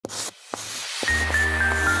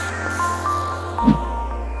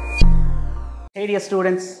Hey dear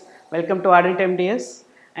students, welcome to Ardent MDS,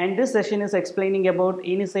 and this session is explaining about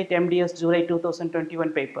INICET-MDS July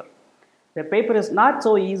 2021 paper. The paper is not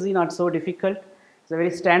so easy, not so difficult. It's a very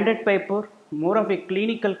standard paper, more of a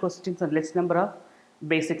clinical questions and less number of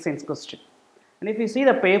basic science questions. And if you see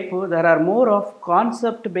the paper, there are more of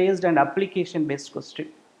concept based and application based questions.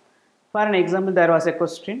 For an example, there was a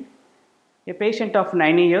question. A patient of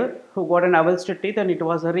 9 years who got an avulsed teeth and it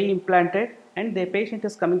was re-implanted, and the patient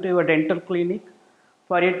is coming to your dental clinic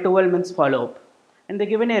for a 12 months follow-up. And they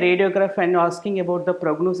given a radiograph and asking about the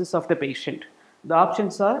prognosis of the patient. The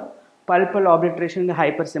options are pulpal obliteration and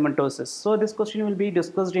hypercementosis. So this question will be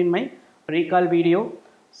discussed in my recall video.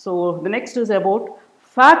 So the next is about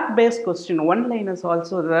fact-based question. One line is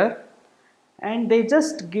also there. And they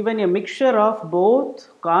just given a mixture of both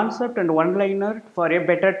concept and one-liner for a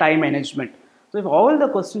better time management. So if all the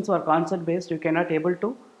questions are concept based, you cannot able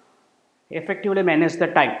to effectively manage the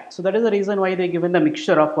time. So that is the reason why they given the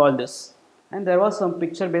mixture of all this. And there was some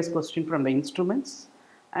picture based question from the instruments,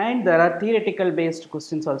 and there are theoretical based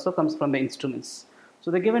questions also comes from the instruments.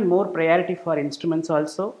 So they given more priority for instruments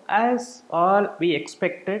also, as all we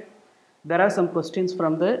expected. There are some questions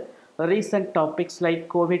from the recent topics like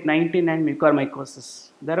COVID-19 and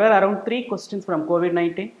mucormycosis. There were around 3 questions from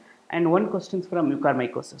COVID-19 and 1 question from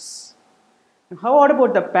mucormycosis. How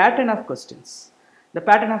about the pattern of questions? The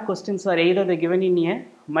pattern of questions are either they given in a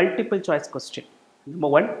multiple choice question, number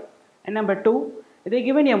 1, and number 2, they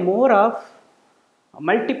given a more of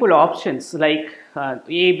multiple options like A,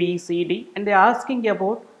 B, C, D, and they are asking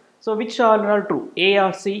about, so which are true, A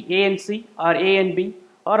or C, A and C, or A and B,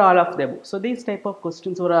 or all of them. So these type of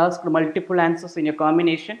questions were asked, multiple answers in a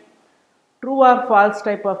combination. True or false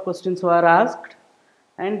type of questions were asked,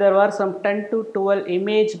 and there were some 10 to 12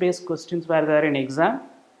 image based questions were there in exam,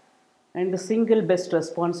 and the single best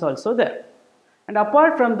response also there. And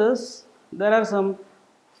apart from this, there are some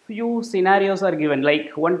few scenarios are given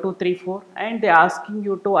like 1, 2, 3, 4, and they are asking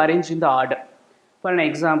you to arrange in the order. For an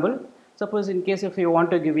example, suppose in case if you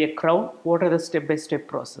want to give a crown, what are the step by step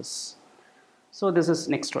process? So this is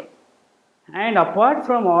next one. And apart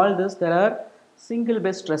from all this, there are single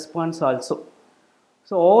best response also.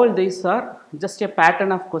 So all these are just a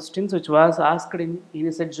pattern of questions which was asked in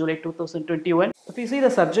INICET July 2021. If you see the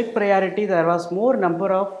subject priority, there was more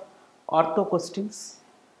number of ortho questions,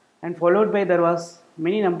 and followed by there was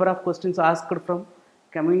many number of questions asked from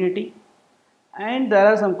community, and there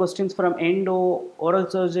are some questions from endo, oral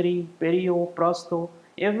surgery, perio, prosto,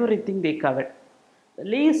 everything they covered. The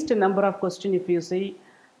least number of questions, if you see,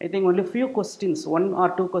 I think only few questions, 1 or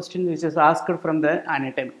 2 questions which is asked from the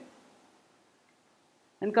anatomy.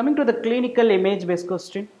 And coming to the clinical image based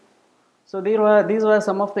question, so these were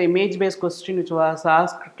some of the image based questions which was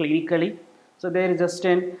asked clinically. So there is just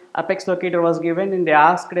an apex locator was given, and they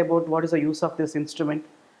asked about what is the use of this instrument.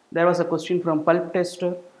 There was a question from pulp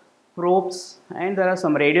tester, probes, and there are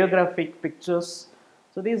some radiographic pictures.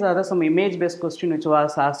 So these are some image based questions which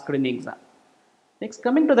was asked in exam. Next,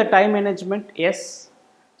 coming to the time management, yes.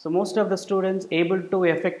 So most of the students able to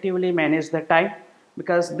effectively manage the time,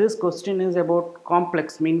 because this question is about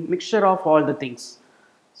complex, mixture of all the things.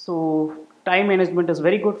 So time management is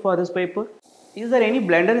very good for this paper. Is there any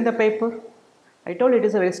blunder in the paper? I told it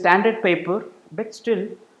is a very standard paper, but still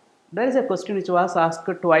there is a question which was asked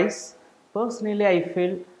twice. Personally, I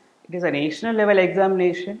feel it is a national level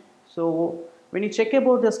examination. So when you check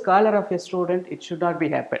about the scholar of a student, it should not be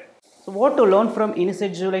happen. So what to learn from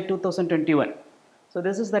INICET July 2021? So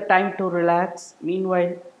this is the time to relax.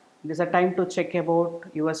 Meanwhile, this is a time to check about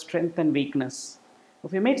your strength and weakness.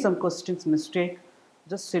 If you make some questions mistake,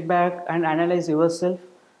 just sit back and analyze yourself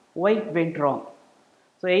why it went wrong.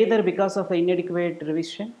 So either because of the inadequate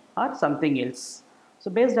revision or something else.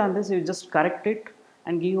 So based on this, you just correct it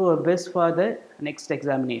and give your best for the next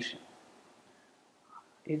examination.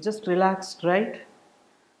 You just relaxed, right?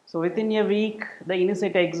 So within a week, the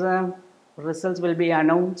INICET exam results will be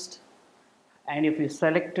announced, and if you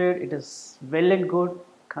selected, it is well and good.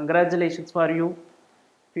 Congratulations for you.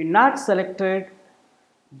 If you're not selected,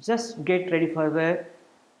 just get ready for the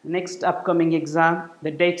next upcoming exam.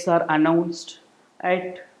 The dates are announced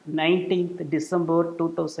at 19th December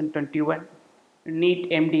 2021,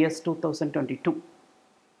 NEET-MDS 2022.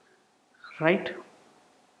 Right?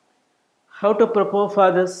 How to prepare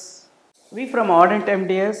for this? We from Ardent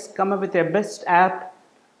MDS come up with a best app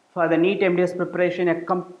for the NEET-MDS preparation. A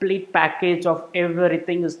complete package of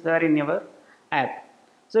everything is there in your app.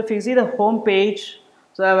 So if you see the home page,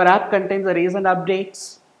 so our app contains the recent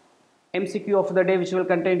updates, MCQ of the day which will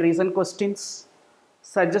contain recent questions,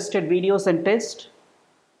 suggested videos and tests,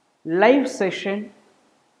 live session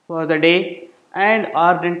for the day, and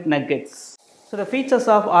Ardent nuggets. So the features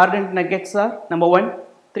of Ardent Nuggets are: number 1,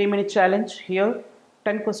 3-minute challenge. Here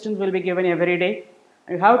 10 questions will be given every day.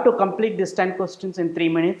 You have to complete these 10 questions in 3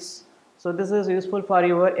 minutes. So this is useful for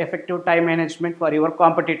your effective time management for your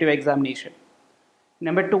competitive examination.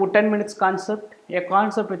 Number 2, 10 minutes concept. A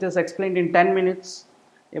concept which is explained in 10 minutes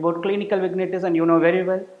about clinical vignettes, and you know very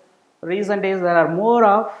well. Recent days there are more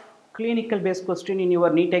of clinical based question in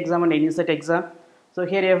your NEET exam and INICET exam. So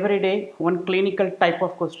here every day one clinical type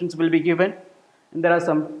of questions will be given, and there are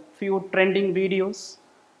some few trending videos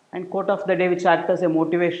and quote of the day which act as a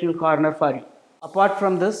motivational corner for you. Apart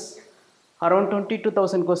from this, around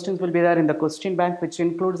 22,000 questions will be there in the question bank, which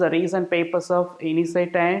includes the recent papers of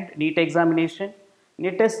INICET and NEET examination.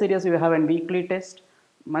 NEET test series you have a weekly test,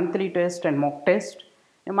 monthly test and mock test.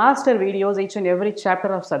 A master videos, each and every chapter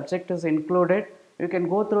of subject is included. You can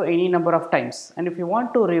go through any number of times, and if you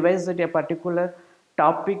want to revise it a particular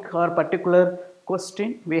topic or particular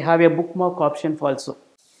question, we have a bookmark option also.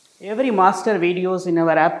 Every master videos in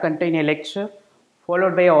our app contain a lecture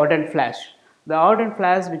followed by Ardent flash. The Ardent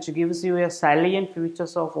flash which gives you a salient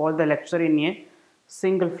features of all the lecture in a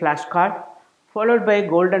single flashcard, followed by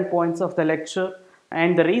golden points of the lecture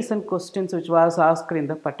and the recent questions which was asked in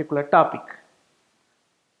the particular topic.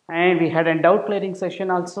 And we had a doubt clearing session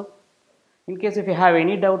also. In case if you have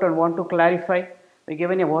any doubt or want to clarify, we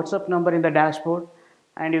given a WhatsApp number in the dashboard,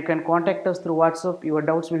 and you can contact us through WhatsApp. Your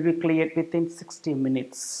doubts will be cleared within 60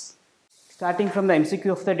 minutes. Starting from the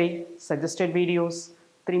MCQ of the day, suggested videos,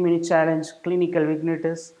 3-minute challenge, clinical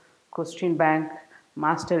vignettes, question bank,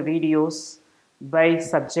 master videos by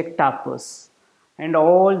subject toppers, and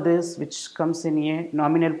all this which comes in a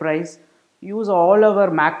nominal price. Use all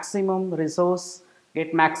our maximum resource,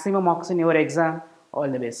 get maximum marks in your exam. All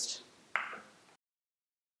the best.